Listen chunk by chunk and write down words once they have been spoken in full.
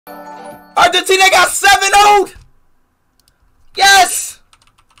Argentina got 7-0. Yes.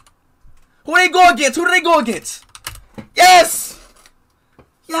 Who they go against? Who do they go against? Yes.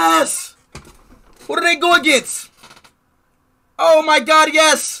 Yes. Who do they go against? Oh my God,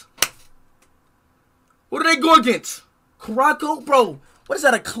 yes. Who do they go against? Curazao? Bro, what is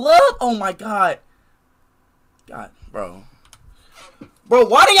that, a club? Oh my God. God, bro. Bro,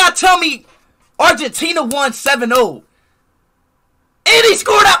 why didn't y'all tell me Argentina won 7-0? And he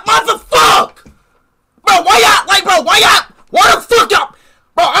scored that motherfucker! Bro, why y'all, like, bro, why the fuck y'all?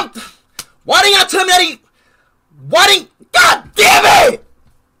 Bro, why didn't y'all tell me that God damn it!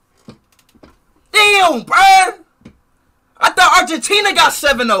 Damn, bro. I thought Argentina got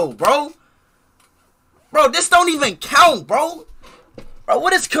 7-0, bro. Bro, this don't even count, bro. Bro,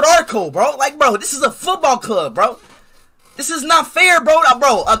 what is Curazao, bro? Like, bro, this is a football club, bro. This is not fair, bro.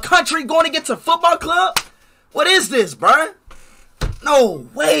 Bro, a country going against a football club? What is this, bro? No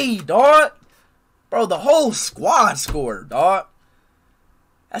way, dog. Bro, the whole squad scored, dog.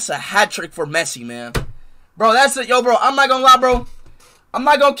 That's a hat trick for Messi, man. Bro, that's it. Yo, bro, I'm not gonna lie, bro. I'm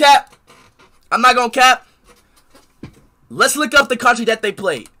not gonna cap. I'm not gonna cap. Let's look up the country that they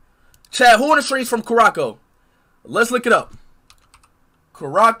played. Chad, who on the streets from Curazao? Let's look it up.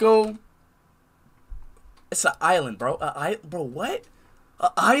 Curazao. It's an island, bro. Bro, what? An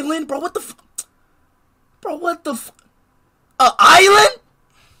island? Bro, what the f... Bro, what the f... An island?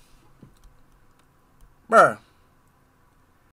 Bruh.